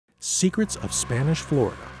Secrets of Spanish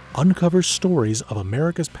Florida uncovers stories of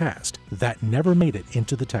America's past that never made it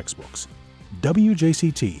into the textbooks.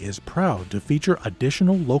 WJCT is proud to feature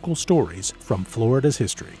additional local stories from Florida's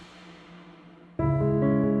history.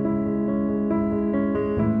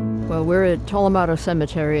 Well, we're at Tolomato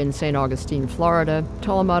Cemetary in St. Augustine, Florida.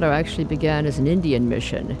 Tolomato actually began as an Indian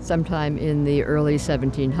mission sometime in the early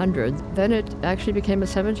 1700s. Then it actually became a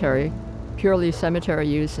cemetery, purely cemetery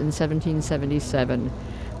use in 1777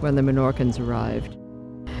 when the Menorcans arrived.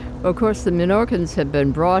 Well, of course, the Menorcans had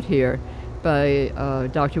been brought here by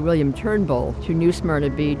Dr. William Turnbull to New Smyrna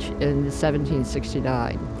Beach in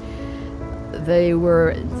 1769. They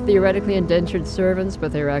were theoretically indentured servants,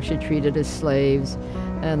 but they were actually treated as slaves,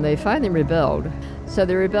 and they finally rebelled. So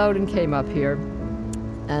they rebelled and came up here,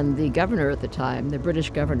 and the governor at the time, the British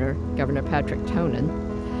governor, Governor Patrick Tonin,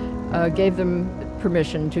 gave them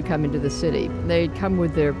permission to come into the city. They'd come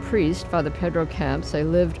with their priest, Father Pedro Camps. They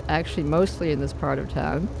lived actually mostly in this part of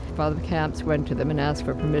town. Father Camps went to them and asked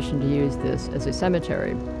for permission to use this as a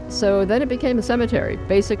cemetery. So then it became a cemetery.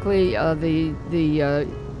 Basically, the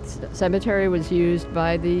cemetery was used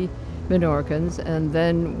by the Menorcans, and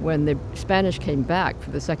then when the Spanish came back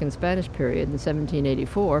for the second Spanish period in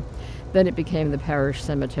 1784, then it became the parish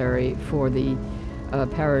cemetery for the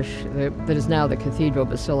parish that is now the Cathedral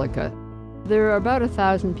Basilica. There are about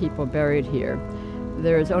 1,000 people buried here.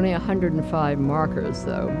 There's only 105 markers,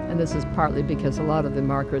 though, and this is partly because a lot of the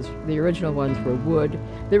markers, the original ones, were wood.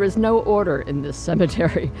 There is no order in this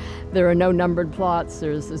cemetery. There are no numbered plots.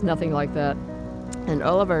 There's nothing like that. And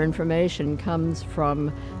all of our information comes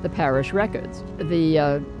from the parish records.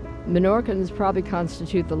 The Menorcans probably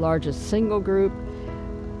constitute the largest single group,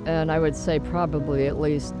 and I would say probably at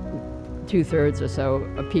least 2/3 or so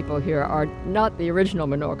of people here are not the original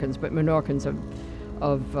Menorcans, but Menorcans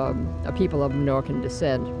of people of Menorcan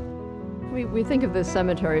descent. We think of this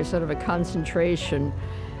cemetery as sort of a concentration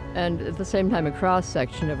and at the same time a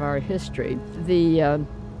cross-section of our history. The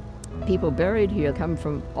people buried here come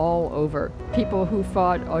from all over. People who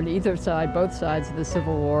fought on either side, both sides of the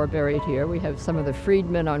Civil War, buried here. We have some of the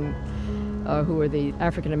freedmen who are the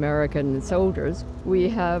African-American soldiers. We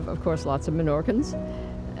have, of course, lots of Menorcans,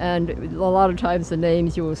 and a lot of times the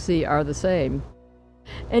names you will see are the same.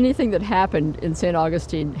 Anything that happened in St.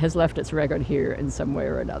 Augustine has left its record here in some way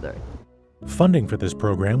or another. Funding for this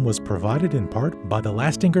program was provided in part by the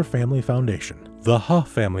Lastinger Family Foundation, the Hough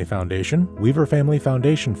Family Foundation, Weaver Family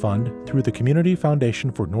Foundation Fund through the Community Foundation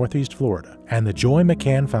for Northeast Florida, and the Joy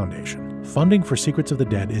McCann Foundation. Funding for Secrets of the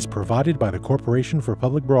Dead is provided by the Corporation for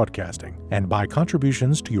Public Broadcasting and by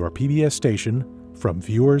contributions to your PBS station from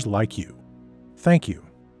viewers like you. Thank you.